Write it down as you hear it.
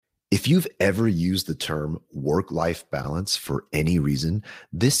If you've ever used the term work-life balance for any reason,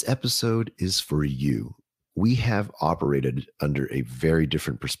 this episode is for you. We have operated under a very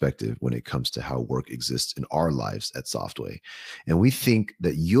different perspective when it comes to how work exists in our lives at Softway. And we think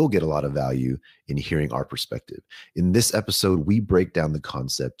that you'll get a lot of value in hearing our perspective. In this episode, we break down the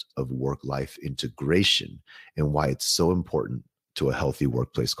concept of work-life integration and why it's so important to a healthy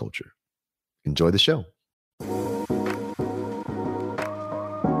workplace culture. Enjoy the show.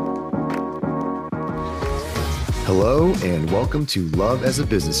 Hello, and welcome to Love as a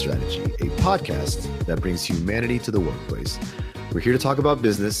Business Strategy, a podcast that brings humanity to the workplace. We're here to talk about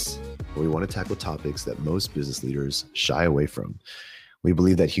business, but we want to tackle topics that most business leaders shy away from. We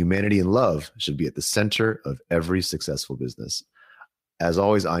believe that humanity and love should be at the center of every successful business. As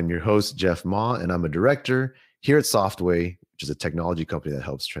always, I'm your host, Jeff Ma, and I'm a director here at Softway, which is a technology company that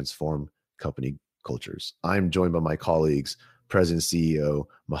helps transform company cultures. I'm joined by my colleagues, President CEO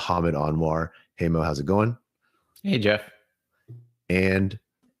Mohammed Anwar. Hey, Mo, how's it going? Hey, Jeff. And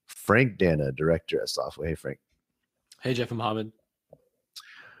Frank Dana, director at Softway. Hey, Frank. Hey, Jeff and Mohammed.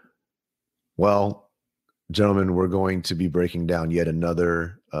 Well, gentlemen, we're going to be breaking down yet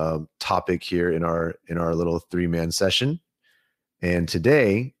another topic here in our little three-man session. And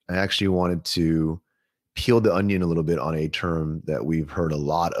today, I actually wanted to peel the onion a little bit on a term that we've heard a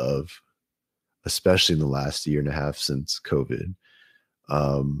lot of, especially in the last year and a half since COVID.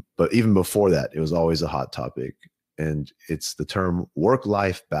 But even before that, it was always a hot topic. And it's the term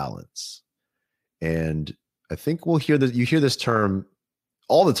work-life balance. And I think you hear this term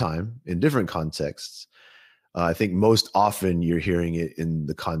all the time in different contexts. I think most often you're hearing it in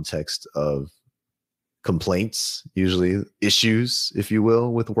the context of complaints, usually issues, if you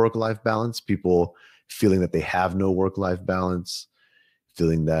will, with work-life balance. People feeling that they have no work-life balance,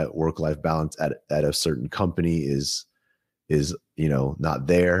 feeling that work-life balance at a certain company is not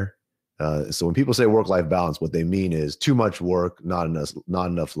there. So when people say work-life balance, what they mean is too much work, not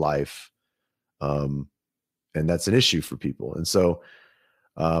enough life. And that's an issue for people. And so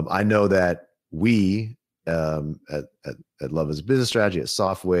I know that we at Love as a Business Strategy, at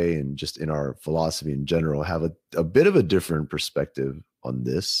Softway, and just in our philosophy in general, have a bit of a different perspective on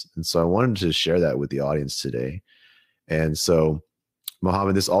this. And so I wanted to share that with the audience today. And so,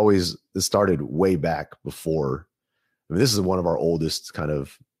 Mohammed, this started way back before. I mean, this is one of our oldest kind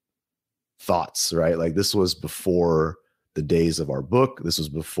of thoughts, right? Like, this was before the days of our book. This was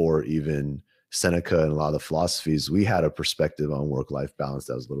before even Seneca and a lot of the philosophies. We had a perspective on work-life balance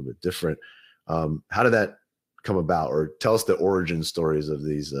that was a little bit different. How did that come about? Or tell us the origin stories of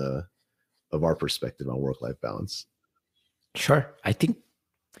these, of our perspective on work-life balance. Sure. I think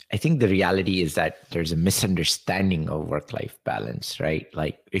the reality is that there's a misunderstanding of work-life balance, right?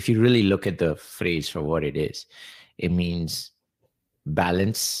 Like, if you really look at the phrase for what it is, it means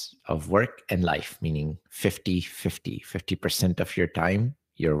balance of work and life, meaning 50% of your time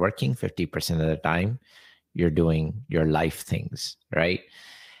you're working, 50% of the time you're doing your life things, right?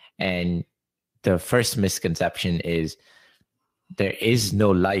 And the first misconception is there is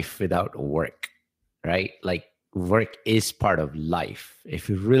no life without work, right? Like, work is part of life. If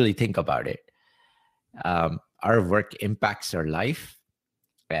you really think about it, our work impacts our life,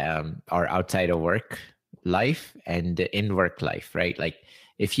 our outside of work life, and the in-work life, right? Like,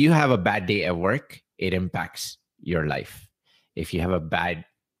 if you have a bad day at work, it impacts your life. If you have a bad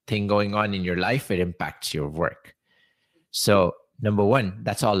thing going on in your life, it impacts your work. So, number one,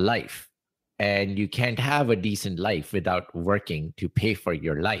 that's all life. And you can't have a decent life without working to pay for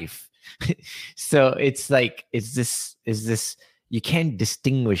your life. So it's like, you can't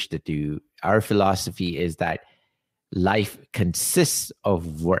distinguish the two. Our philosophy is that life consists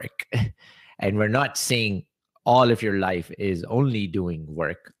of work. And we're not saying all of your life is only doing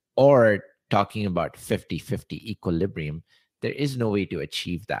work or talking about 50-50 equilibrium. There is no way to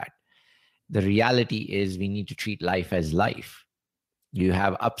achieve that. The reality is we need to treat life as life. You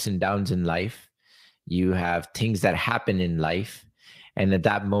have ups and downs in life. You have things that happen in life. And at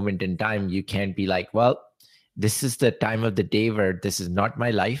that moment in time, you can't be like, well, this is the time of the day where this is not my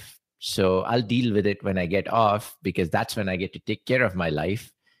life. So I'll deal with it when I get off, because that's when I get to take care of my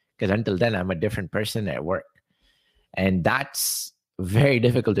life. Because until then, I'm a different person at work. And that's very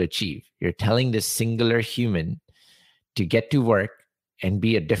difficult to achieve. You're telling this singular human to get to work and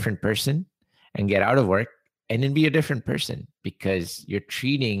be a different person, and get out of work and then be a different person, because you're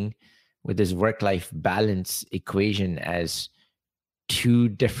treating with this work-life balance equation as two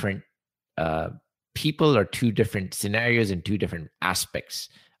different people, or two different scenarios and two different aspects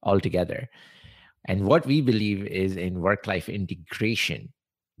altogether. And what we believe is in work-life integration.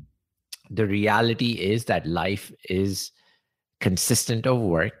 The reality is that life is consistent of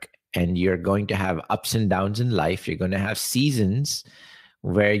work and you're going to have ups and downs in life. You're going to have seasons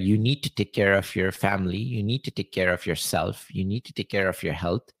where you need to take care of your family. You need to take care of yourself. You need to take care of your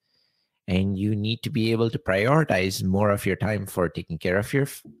health. And you need to be able to prioritize more of your time for taking care of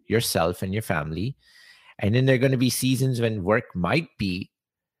yourself and your family. And then there are going to be seasons when work might be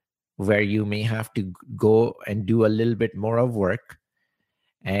where you may have to go and do a little bit more of work,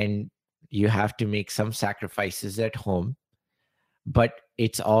 and you have to make some sacrifices at home. But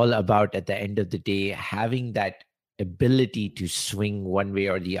it's all about, at the end of the day, having that ability to swing one way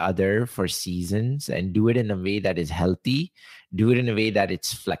or the other for seasons and do it in a way that is healthy, do it in a way that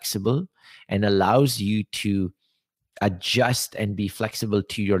it's flexible and allows you to adjust and be flexible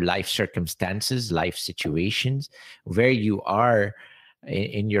to your life circumstances, life situations, where you are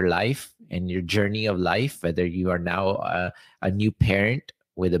in your life and your journey of life, whether you are now a new parent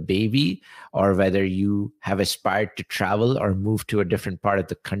with a baby, or whether you have aspired to travel or move to a different part of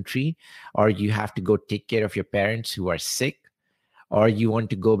the country, or you have to go take care of your parents who are sick, or you want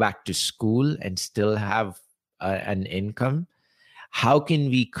to go back to school and still have an income. How can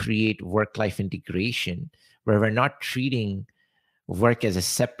we create work-life integration where we're not treating work as a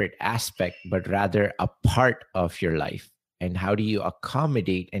separate aspect, but rather a part of your life? And how do you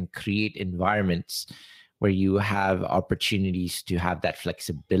accommodate and create environments where you have opportunities to have that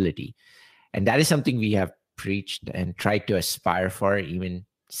flexibility? And that is something we have preached and tried to aspire for even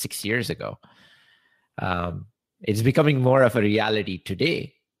 6 years ago. It's becoming more of a reality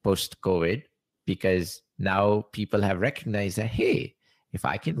today, post-COVID, because now people have recognized that, hey, if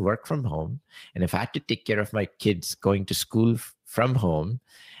I can work from home, and if I had to take care of my kids going to school from home,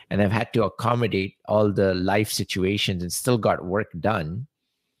 and I've had to accommodate all the life situations and still got work done,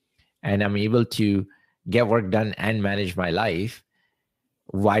 and I'm able to get work done and manage my life,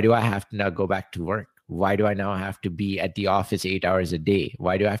 why do I have to now go back to work? Why do I now have to be at the office 8 hours a day?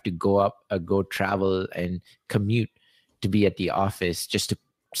 Why do I have to go travel and commute to be at the office just to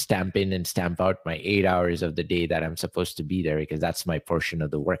stamp in and stamp out my 8 hours of the day that I'm supposed to be there, because that's my portion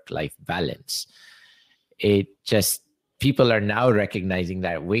of the work-life balance? People are now recognizing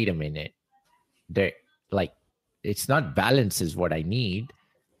that, wait a minute, they're like, it's not balance is what I need.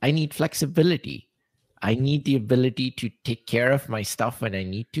 I need flexibility. I need the ability to take care of my stuff when I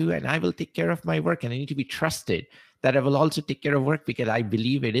need to, and I will take care of my work. And I need to be trusted that I will also take care of work, because I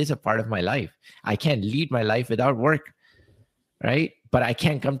believe it is a part of my life. I can't lead my life without work, right? But I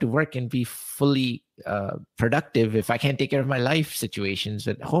can't come to work and be fully productive if I can't take care of my life situations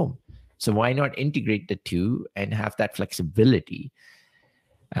at home. So why not integrate the two and have that flexibility?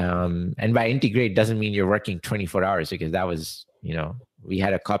 And by integrate doesn't mean you're working 24 hours, because that was, we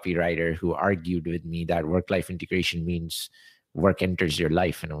had a copywriter who argued with me that work-life integration means work enters your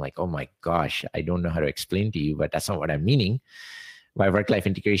life. And I'm like, oh my gosh, I don't know how to explain to you, but that's not what I'm meaning. By work-life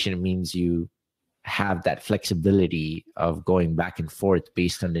integration, it means you have that flexibility of going back and forth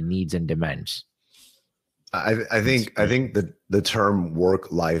based on the needs and demands. I think the term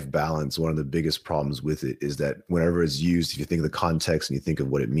work-life balance, one of the biggest problems with it is that whenever it's used, if you think of the context and you think of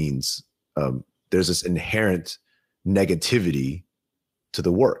what it means, there's this inherent negativity to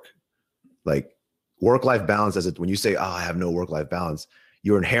the work. Like work-life balance, when you say, I have no work-life balance,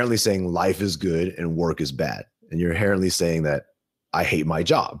 you're inherently saying life is good and work is bad. And you're inherently saying that I hate my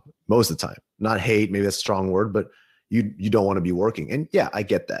job most of the time. Not hate, maybe that's a strong word, but you don't want to be working. And yeah, I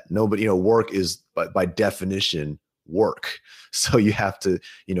get that. Nobody, work is by definition work. So you have to,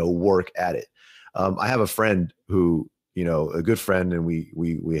 work at it. I have a friend who, a good friend, and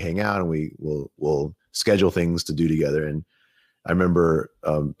we hang out and we'll schedule things to do together. And I remember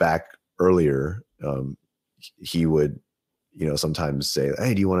back earlier, he would, sometimes say,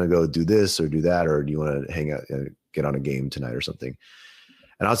 hey, do you want to go do this or do that? Or do you want to hang out, get on a game tonight or something?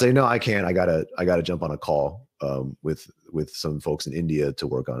 And I'll say, no, I can't. I gotta jump on a call with some folks in India to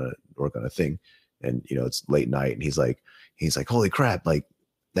work on a thing. And it's late night, and he's like, holy crap, like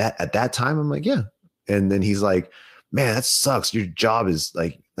that at that time? I'm like, yeah. And then he's like, man, that sucks. Your job is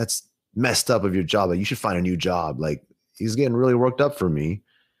like, that's messed up of your job. Like you should find a new job. Like he's getting really worked up for me. And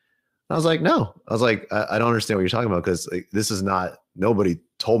I was like, no. I was like, I don't understand what you're talking about, because this is not, nobody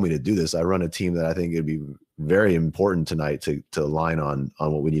told me to do this. I run a team that I think it'd be very important tonight to align on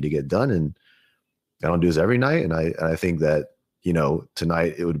what we need to get done. And I don't do this every night. And I think that,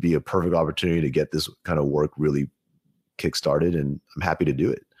 tonight it would be a perfect opportunity to get this kind of work really kickstarted, and I'm happy to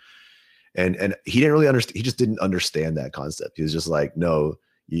do it. And he didn't really understand. He just didn't understand that concept. He was just like, no,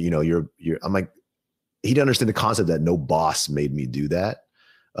 you're, I'm like, he didn't understand the concept that no boss made me do that.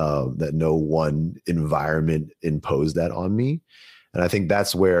 That no one environment imposed that on me. And I think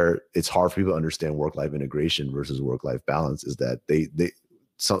that's where it's hard for people to understand work-life integration versus work-life balance, is that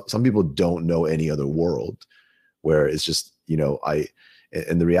some people don't know any other world where it's just,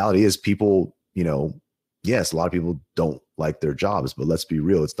 and the reality is people, yes, a lot of people don't like their jobs, but let's be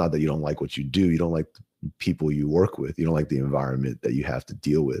real. It's not that you don't like what you do. You don't like the people you work with. You don't like the environment that you have to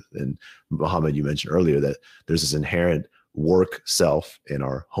deal with. And Mohammed, you mentioned earlier that there's this inherent work self and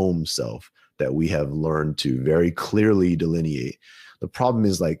our home self that we have learned to very clearly delineate. The problem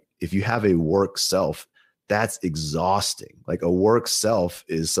is, like, if you have a work self, that's exhausting. Like, a work self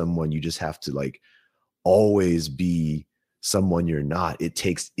is someone you just have to, like, always be someone you're not. It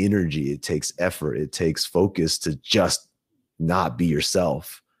takes energy, it takes effort, it takes focus to just not be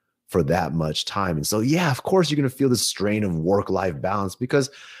yourself for that much time. And so, yeah, of course, you're going to feel the strain of work-life balance because,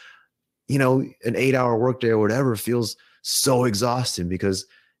 an 8-hour workday or whatever feels so exhausting because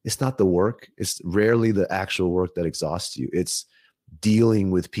it's not the work. It's rarely the actual work that exhausts you. It's dealing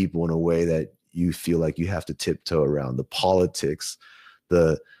with people in a way that you feel like you have to tiptoe around the politics,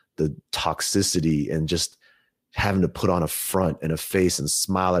 the toxicity, and just having to put on a front and a face and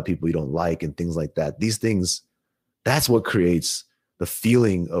smile at people you don't like and things like that. These things, that's what creates the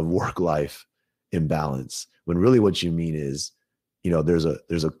feeling of work-life imbalance, when really what you mean is, there's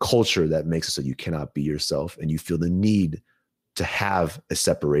a culture that makes it so you cannot be yourself and you feel the need to have a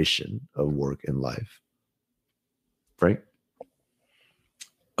separation of work and life. Frank?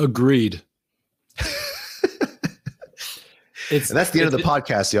 Agreed. And that's the end of the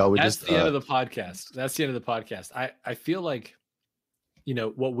podcast, y'all. That's the end of the podcast. That's the end of the podcast. I feel like,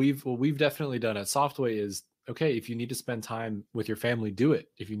 what we've definitely done at Softway is, okay, if you need to spend time with your family, do it.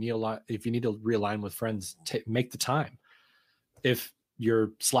 If you need to realign with friends, make the time. If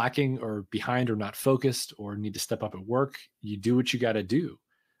you're slacking or behind or not focused or need to step up at work, you do what you got to do.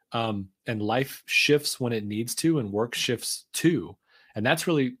 And life shifts when it needs to, and work shifts too. And that's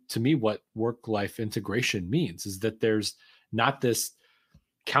really, to me, what work-life integration means, is that there's not this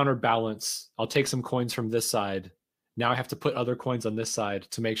counterbalance. I'll take some coins from this side. Now I have to put other coins on this side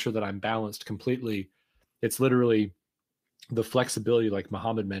to make sure that I'm balanced completely. It's literally the flexibility, like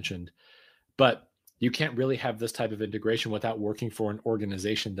Mohammed mentioned. But you can't really have this type of integration without working for an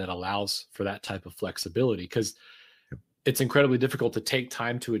organization that allows for that type of flexibility, because it's incredibly difficult to take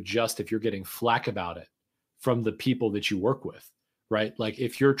time to adjust if you're getting flack about it from the people that you work with, right? Like,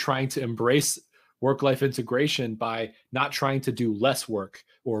 if you're trying to embrace work-life integration by not trying to do less work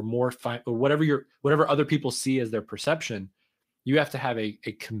or more or whatever other people see as their perception, you have to have a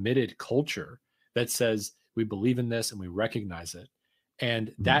committed culture that says we believe in this and we recognize it.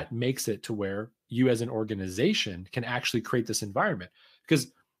 And that makes it to where you as an organization can actually create this environment,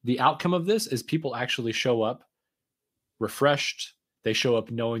 because the outcome of this is people actually show up refreshed. They show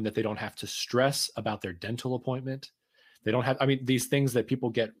up knowing that they don't have to stress about their dental appointment. They don't have, these things that people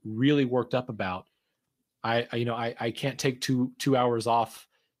get really worked up about. I can't take two hours off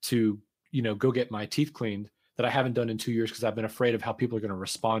to, go get my teeth cleaned that I haven't done in 2 years because I've been afraid of how people are going to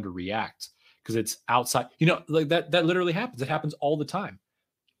respond or react, because it's outside, like that literally happens. It happens all the time.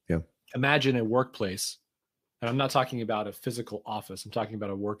 Yeah. Imagine a workplace, and I'm not talking about a physical office. I'm talking about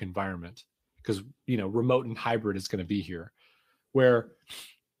a work environment, because, remote and hybrid is going to be here, where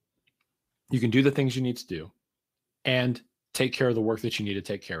you can do the things you need to do and take care of the work that you need to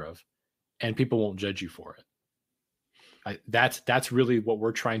take care of, and people won't judge you for it. That's really what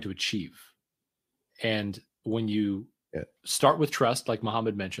we're trying to achieve. And when you start with trust, like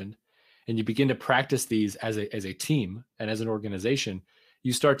Mohammed mentioned, and you begin to practice these as a team and as an organization,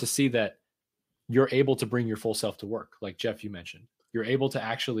 you start to see that you're able to bring your full self to work. Like Jeff, you mentioned, you're able to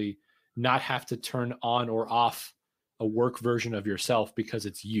actually not have to turn on or off a work version of yourself because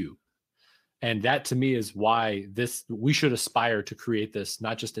it's you. And that, to me, is why we should aspire to create this,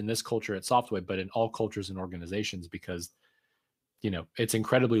 not just in this culture at Softway, but in all cultures and organizations, because, it's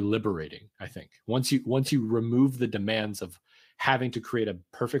incredibly liberating. I think once you remove the demands of having to create a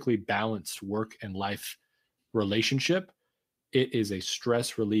perfectly balanced work and life relationship, it is a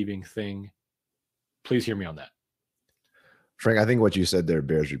stress relieving thing. Please hear me on that. Frank, I think what you said there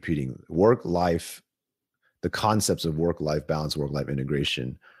bears repeating. Work-life, the concepts of work-life balance, work-life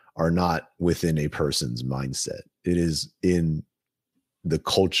integration are not within a person's mindset. It is in the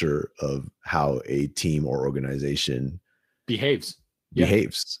culture of how a team or organization behaves.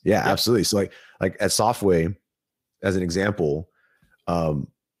 Yeah, absolutely. So like at Softway, as an example,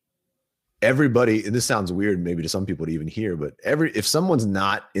 everybody, and this sounds weird maybe to some people to even hear, but if someone's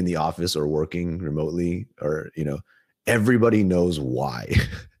not in the office or working remotely, or everybody knows why.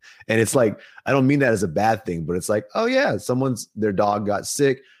 And it's like, I don't mean that as a bad thing, but it's like, oh yeah, their dog got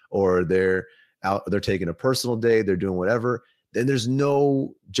sick, or they're taking a personal day, they're doing whatever. Then there's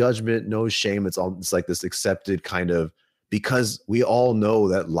no judgment, no shame. It's like this accepted kind of because we all know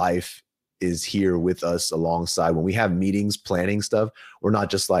that life is here with us alongside. When we have meetings, planning stuff, we're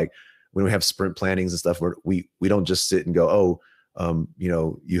not just like, when we have sprint plannings and stuff, we don't just sit and go,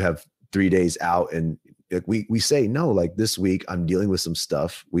 you have 3 days out, and we say, no, like this week I'm dealing with some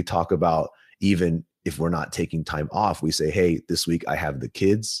stuff. We talk about, even if we're not taking time off, we say, hey, this week I have the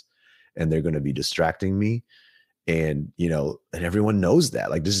kids and they're going to be distracting me. And, and everyone knows that,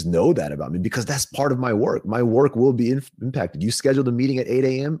 like, just know that about me, because that's part of my work. My work will be impacted. You scheduled a meeting at 8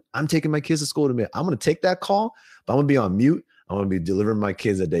 a.m. I'm taking my kids to school today. I'm going to take that call, but I'm going to be on mute. I'm going to be delivering my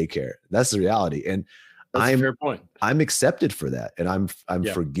kids at daycare. That's the reality. And that's a fair point. I'm accepted for that. And I'm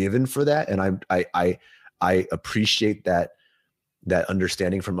forgiven for that. And I appreciate that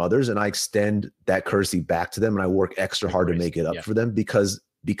understanding from others. And I extend that courtesy back to them. And I work extra hard to make it up for them because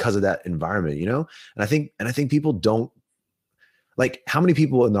of that environment, And I think people don't, like, how many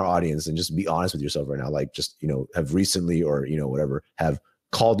people in our audience, and just be honest with yourself right now, like, just, have recently, or, whatever, have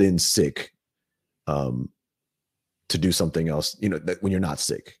called in sick, to do something else, when you're not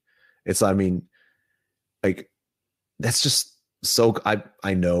sick. It's, I mean, like, that's just so,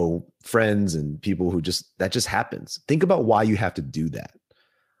 I know friends and people who that just happens. Think about why you have to do that.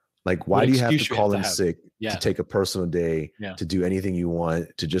 Like, why do you have to call in sick to take a personal day, to do anything you want,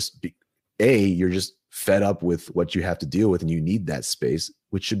 to just be, you're just fed up with what you have to deal with and you need that space,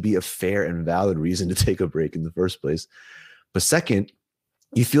 which should be a fair and valid reason to take a break in the first place. But second,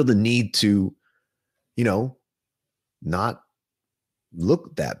 you feel the need to, not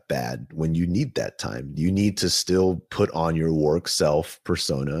look that bad when you need that time. You need to still put on your work self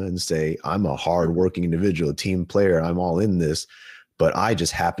persona and say, I'm a hardworking individual, team player. I'm all in this, but I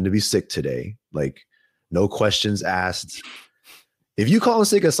just happen to be sick today. Like, no questions asked. If you call in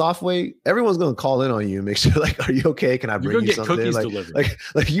sick at Softway, everyone's going to call in on you and make sure, like, are you okay? Can I bring you something?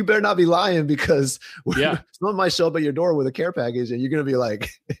 Like, you better not be lying, because someone might show up at your door with a care package and you're going to be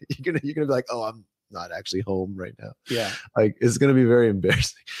like, you're going to be like, oh, I'm not actually home right now. Yeah. Like, it's going to be very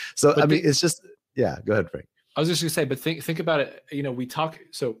embarrassing. So, but it's just, go ahead, Frank. I was just going to say, but think about it. We talk,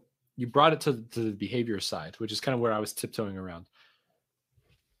 so you brought it to the behavior side, which is kind of where I was tiptoeing around.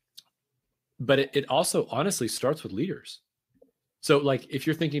 But it also honestly starts with leaders. So, like, if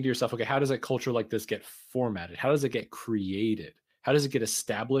you're thinking to yourself, okay, how does a culture like this get formatted? How does it get created? How does it get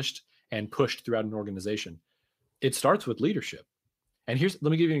established and pushed throughout an organization? It starts with leadership. And let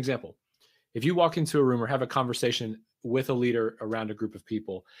me give you an example. If you walk into a room or have a conversation with a leader around a group of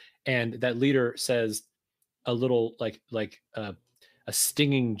people, and that leader says a little like a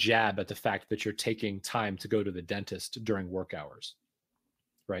stinging jab at the fact that you're taking time to go to the dentist during work hours,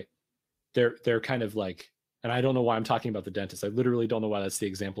 right? They're kind of like, and I don't know why I'm talking about the dentist. I literally don't know why that's the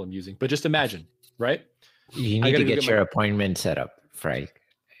example I'm using, but just imagine, right? You need to get your appointment set up, Frank.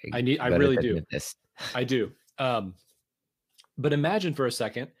 I really do. I do. But imagine for a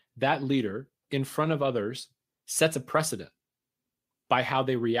second, that leader in front of others sets a precedent by how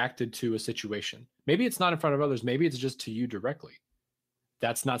they reacted to a situation. Maybe it's not in front of others. Maybe it's just to you directly.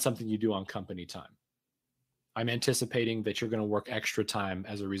 That's not something you do on company time. I'm anticipating that you're going to work extra time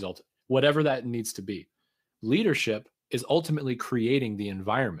as a result, whatever that needs to be. Leadership is ultimately creating the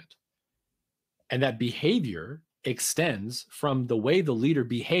environment. And that behavior extends from the way the leader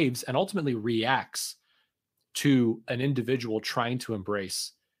behaves and ultimately reacts to an individual trying to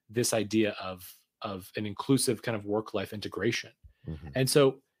embrace this idea of an inclusive kind of work-life integration. Mm-hmm. And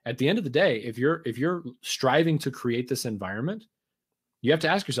so at the end of the day, if you're striving to create this environment, you have to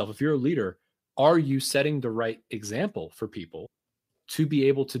ask yourself, if you're a leader, are you setting the right example for people to be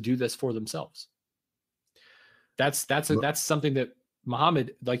able to do this for themselves? That's something that,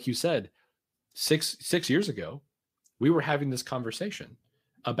 Mohammed, like you said, six years ago, we were having this conversation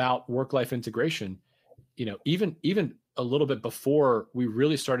about work-life integration. Even a little bit before we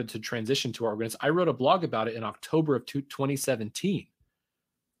really started to transition to our organization. I wrote a blog about it in October of 2017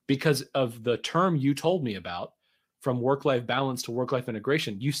 because of the term you told me about, from work-life balance to work-life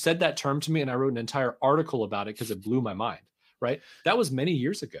integration. You said that term to me and I wrote an entire article about it because it blew my mind, right? That was many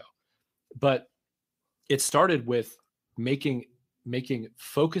years ago. But it started with making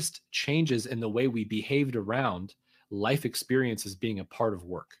focused changes in the way we behaved around life experiences being a part of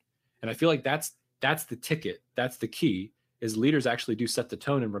work. And I feel like that's the ticket. That's the key, is leaders actually do set the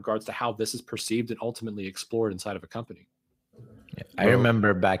tone in regards to how this is perceived and ultimately explored inside of a company. I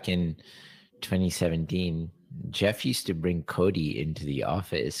remember back in 2017, Jeff used to bring Cody into the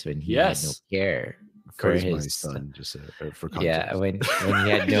office when he had no care for his my son. Just for context. Yeah, when he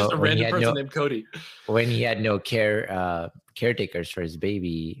had no just a random person named Cody. When he had no caretakers for his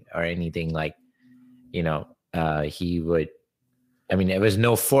baby or anything, like, he would I mean, it was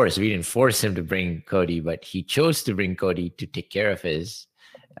no force. We didn't force him to bring Cody, but he chose to bring Cody to take care of his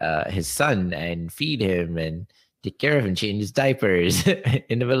son and feed him and take care of him, change his diapers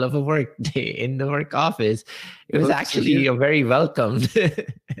in the middle of a work day in the work office. It was actually a very welcomed. Yeah,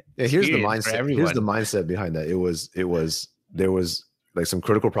 here's the mindset. Here's the mindset behind that. There was like some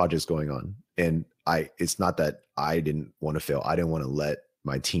critical projects going on, and it's not that I didn't want to fail. I didn't want to let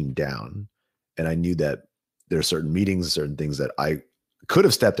my team down, and I knew that there are certain meetings, certain things that I could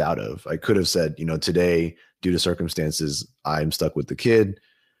have stepped out of. I could have said, today, due to circumstances, I'm stuck with the kid.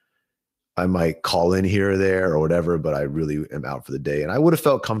 I might call in here or there or whatever, but I really am out for the day. And I would have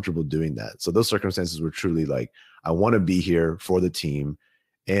felt comfortable doing that. So those circumstances were truly like, I want to be here for the team.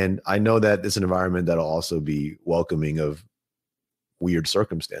 And I know that it's an environment that'll also be welcoming of weird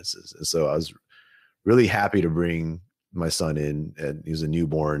circumstances. And so I was really happy to bring my son in, and he was a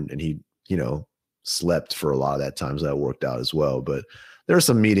newborn, and he, slept for a lot of that time. So that worked out as well. But there are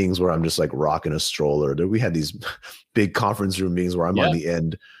some meetings where I'm just like rocking a stroller. We had these big conference room meetings where I'm on the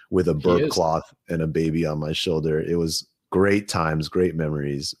end with a burp cloth and a baby on my shoulder. It was great times, great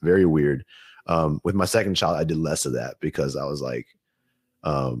memories, very weird. With my second child, I did less of that because I was like,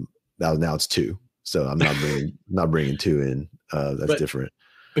 now it's 2. So I'm not bringing 2 in. That's different.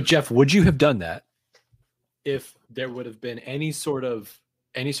 But Jeff, would you have done that if there would have been any sort of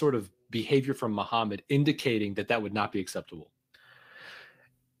behavior from Muhammad indicating that would not be acceptable?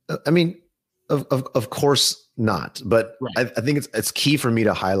 I mean, of course not. But right. I think it's key for me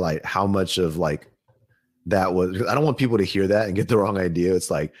to highlight how much of like that was. I don't want people to hear that and get the wrong idea. It's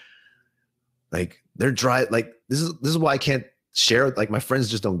like they're dry. Like this is why I can't share. Like my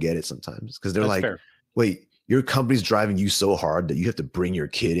friends just don't get it sometimes because they're like, wait, your company's driving you so hard that you have to bring your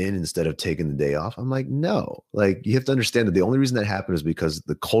kid in instead of taking the day off. I'm like, no, like you have to understand that the only reason that happened is because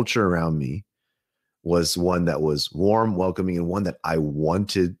the culture around me was one that was warm, welcoming, and one that I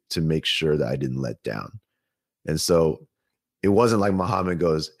wanted to make sure that I didn't let down. And so it wasn't like Muhammad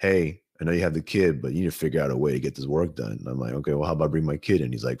goes, hey, I know you have the kid, but you need to figure out a way to get this work done. And I'm like, okay, well, how about I bring my kid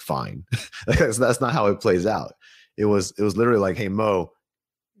in? He's like, fine. That's not how it plays out. It was literally like, hey, Mo,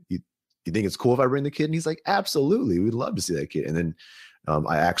 you think it's cool if I bring the kid? And he's like, absolutely. We'd love to see that kid. And then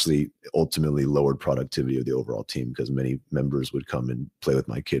I actually ultimately lowered productivity of the overall team because many members would come and play with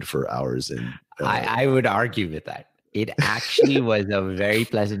my kid for hours. And I would argue with that. It actually was a very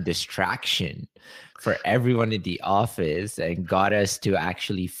pleasant distraction for everyone in the office and got us to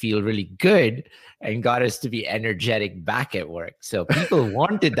actually feel really good and got us to be energetic back at work. So people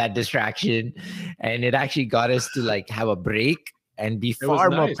wanted that distraction, and it actually got us to like have a break and be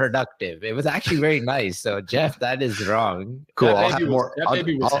far more productive. It was actually very nice. So Jeff, that is wrong. Cool. I'll have more. I'll get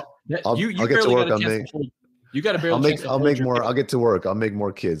to work. You got to barely. I'll make more. I'll get to work. I'll make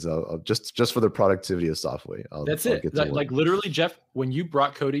more kids. I'll just for the productivity of Softway. That's it. Like literally, Jeff, when you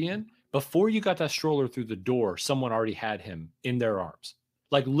brought Cody in, before you got that stroller through the door, someone already had him in their arms.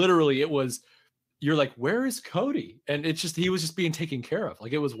 Like literally, it was. You're like, where is Cody? And it's just he was just being taken care of.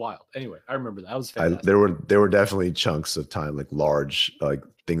 Like it was wild. Anyway, I remember that. Was fantastic. There were definitely chunks of time, like large, like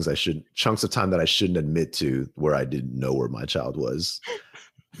chunks of time that I shouldn't admit to, where I didn't know where my child was.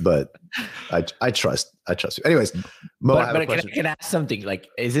 But I trust you. Anyways, Mo, I have a question. Can I ask something? Like,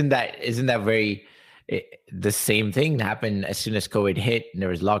 isn't that very the same thing happened as soon as COVID hit and there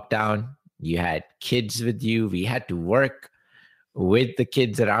was lockdown? You had kids with you. We had to work with the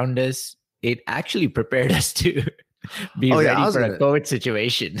kids around us. It actually prepared us to be ready for a COVID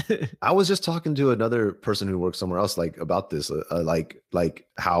situation. I was just talking to another person who works somewhere else, like about this, like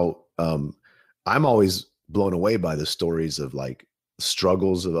how I'm always blown away by the stories of like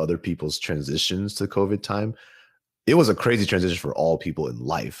struggles of other people's transitions to COVID time. It was a crazy transition for all people in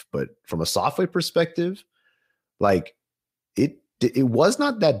life, but from a software perspective, like it was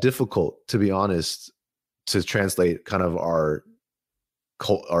not that difficult, to be honest, to translate kind of our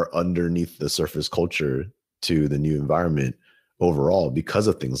underneath the surface culture to the new environment overall because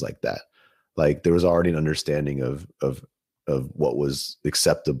of things like that. Like there was already an understanding of what was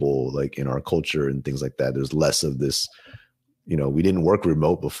acceptable, like in our culture and things like that. There's less of this, we didn't work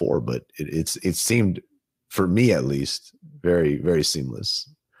remote before, but it seemed, for me at least, very, very seamless.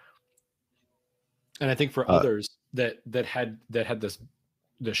 And I think for others that had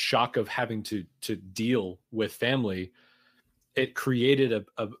the shock of having to deal with family, it created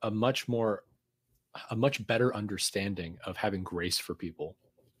a much better understanding of having grace for people.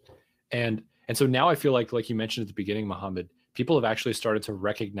 And so now I feel like you mentioned at the beginning, Muhammad, people have actually started to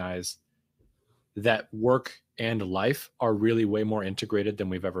recognize that work and life are really way more integrated than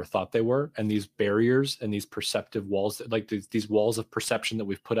we've ever thought they were. And these barriers and these perceptive walls, like these walls of perception that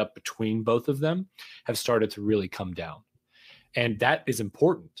we've put up between both of them, have started to really come down. And that is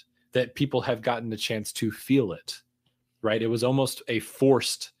important, that people have gotten the chance to feel it, right? It was almost a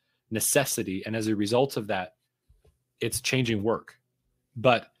forced necessity. And as a result of that, it's changing work.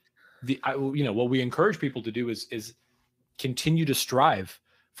 But what we encourage people to do is continue to strive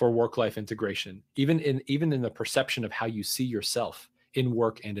for work-life integration, even in the perception of how you see yourself in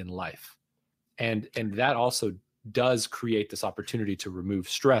work and in life. And that also does create this opportunity to remove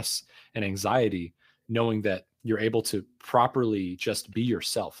stress and anxiety, knowing that you're able to properly just be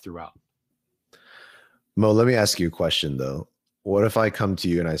yourself throughout. Mo, let me ask you a question though. What if I come to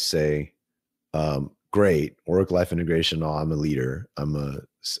you and I say, great, work-life integration, I'm a leader, I'm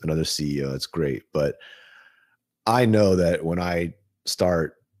another CEO, it's great. But I know that when I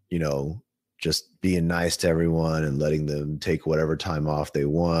start, just being nice to everyone and letting them take whatever time off they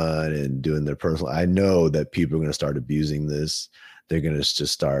want and doing their personal, I know that people are going to start abusing this. They're going to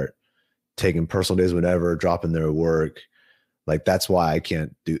just start taking personal days, whatever, dropping their work. Like, that's why I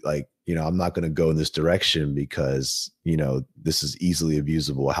can't do, I'm not going to go in this direction because, this is easily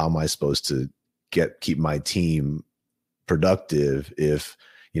abusable. How am I supposed to keep my team productive if,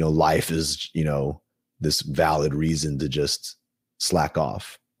 life is, this valid reason to just slack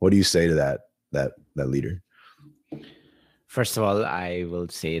off? What do you say to that leader? First of all, I will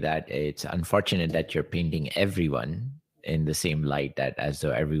say that it's unfortunate that you're painting everyone in the same light, that as though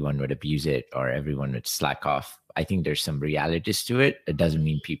everyone would abuse it or everyone would slack off. I think there's some realities to it. It doesn't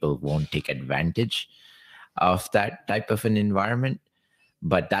mean people won't take advantage of that type of an environment,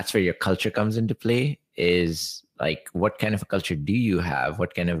 but that's where your culture comes into play. Is like, what kind of a culture do you have?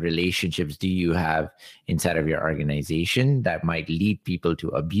 What kind of relationships do you have inside of your organization that might lead people to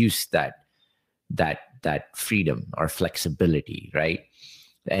abuse that freedom or flexibility, right?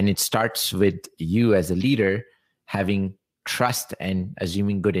 And it starts with you as a leader having trust and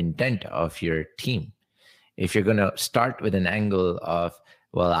assuming good intent of your team. If you're going to start with an angle of,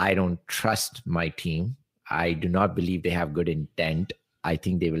 well, I don't trust my team, I do not believe they have good intent, I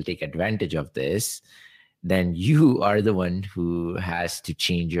think they will take advantage of this, then you are the one who has to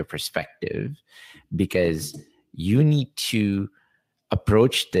change your perspective, because you need to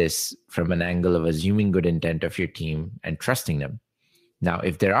approach this from an angle of assuming good intent of your team and trusting them. Now,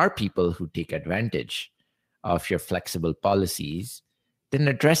 if there are people who take advantage of your flexible policies, then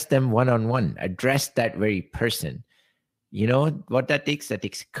address them one-on-one, address that very person. You know what that takes? That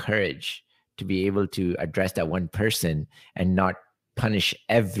takes courage to be able to address that one person and not punish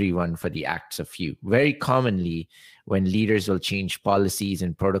everyone for the acts of few. Very commonly, when leaders will change policies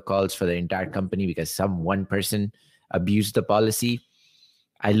and protocols for the entire company because one person abused the policy,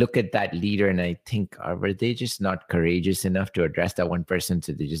 I look at that leader and I think, were they just not courageous enough to address that one person?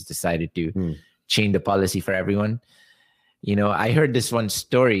 So they just decided to change the policy for everyone. I heard this one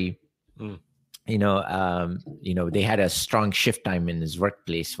story. They had a strong shift time in his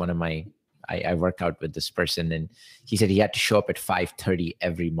workplace. I work out with this person, and he said he had to show up at 5:30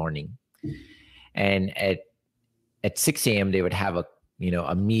 every morning. And at 6 a.m. they would have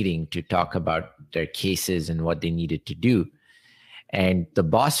a meeting to talk about their cases and what they needed to do. And the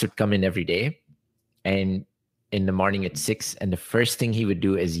boss would come in every day and in the morning at 6, and the first thing he would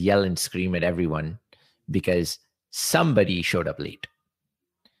do is yell and scream at everyone because somebody showed up late.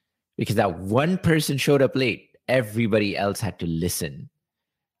 Because that one person showed up late, everybody else had to listen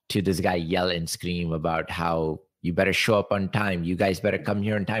to this guy yell and scream about how you better show up on time. You guys better come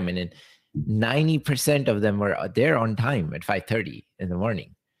here on time. And then 90% of them were there on time at 5:30 in the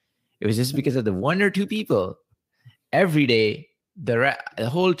morning. It was just because of the one or two people. Every day, the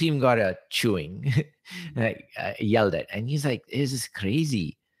whole team got a chewing, yelled at. And he's like, this is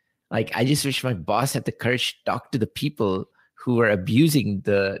crazy. Like, I just wish my boss had the courage to talk to the people who were abusing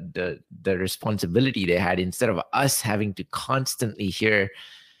the responsibility they had, instead of us having to constantly hear,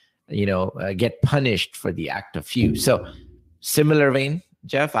 get punished for the act of few. So similar vein,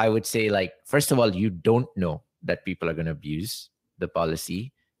 Jeff, I would say, like, first of all, you don't know that people are going to abuse the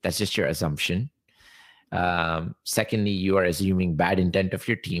policy. That's just your assumption. Secondly, you are assuming bad intent of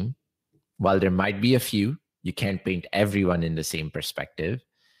your team. While there might be a few, you can't paint everyone in the same perspective.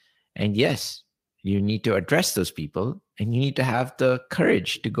 And yes, you need to address those people, and you need to have the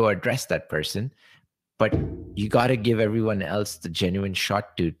courage to go address that person. But you got to give everyone else the genuine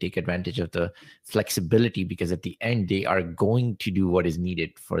shot to take advantage of the flexibility, because at the end, they are going to do what is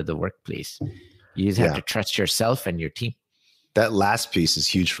needed for the workplace. You just have to trust yourself and your team. That last piece is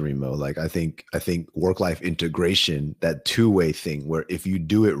huge for me, Mo. Like, I think work-life integration, that two-way thing where if you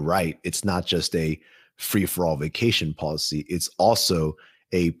do it right, it's not just a free-for-all vacation policy. It's also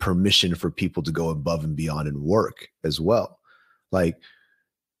a permission for people to go above and beyond and work as well. Like,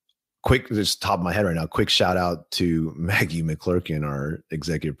 quick, just top of my head right now, quick shout out to Maggie McClurkin, our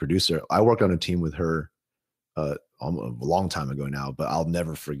executive producer. I worked on a team with her a long time ago now, but I'll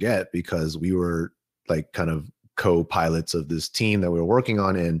never forget because we were like kind of co-pilots of this team that we were working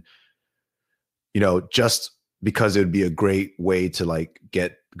on. And, just because it would be a great way to like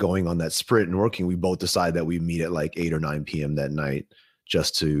get going on that sprint and working, we both decided that we meet at like 8 or 9 p.m. that night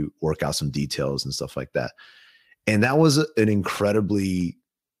just to work out some details and stuff like that. And that was an incredibly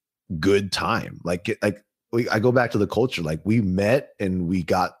good time. I go back to the culture, like we met and we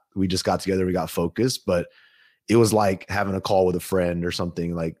just got together, we got focused, but it was like having a call with a friend or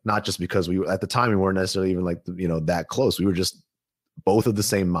something, like not just because at the time we weren't necessarily even like, that close. We were just both of the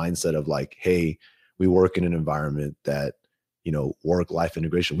same mindset of like, hey, we work in an environment that, work-life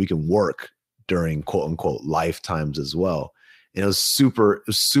integration, we can work during quote unquote lifetimes as well. And it was super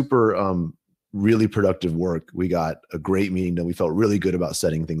really productive work. We got a great meeting that we felt really good about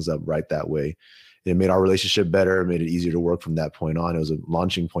setting things up right that way. It made our relationship better, made it easier to work from that point on. It was a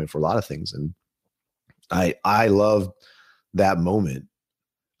launching point for a lot of things. And I loved that moment.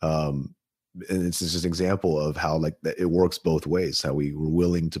 And it's just an example of how like it works both ways, how we were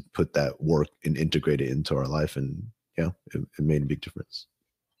willing to put that work and integrate it into our life. And it made a big difference.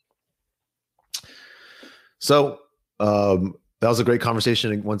 So that was a great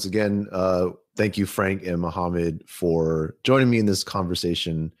conversation. And once again, thank you, Frank and Mohammed, for joining me in this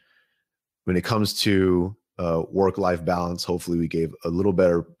conversation. When it comes to work-life balance, hopefully we gave a little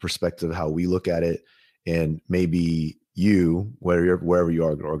better perspective of how we look at it. And maybe you, wherever you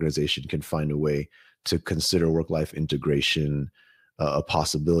are in the organization, can find a way to consider work-life integration a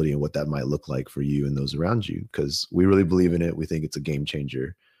possibility and what that might look like for you and those around you, because we really believe in it. We think it's a game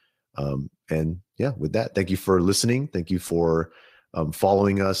changer. And with that, thank you for listening. Thank you for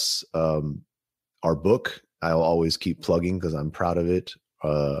following us. Our book, I'll always keep plugging because I'm proud of it.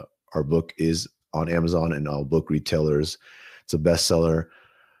 Our book is on Amazon and all book retailers. It's a bestseller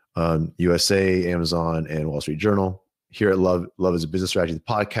on USA, Amazon, and Wall Street Journal. Here at Love is a Business Strategy, the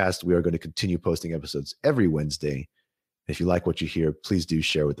podcast, we are going to continue posting episodes every Wednesday. If you like what you hear, please do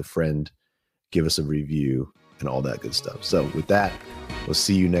share with a friend, give us a review, and all that good stuff. So with that, we'll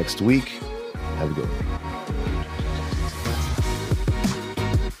see you next week. Have a good one.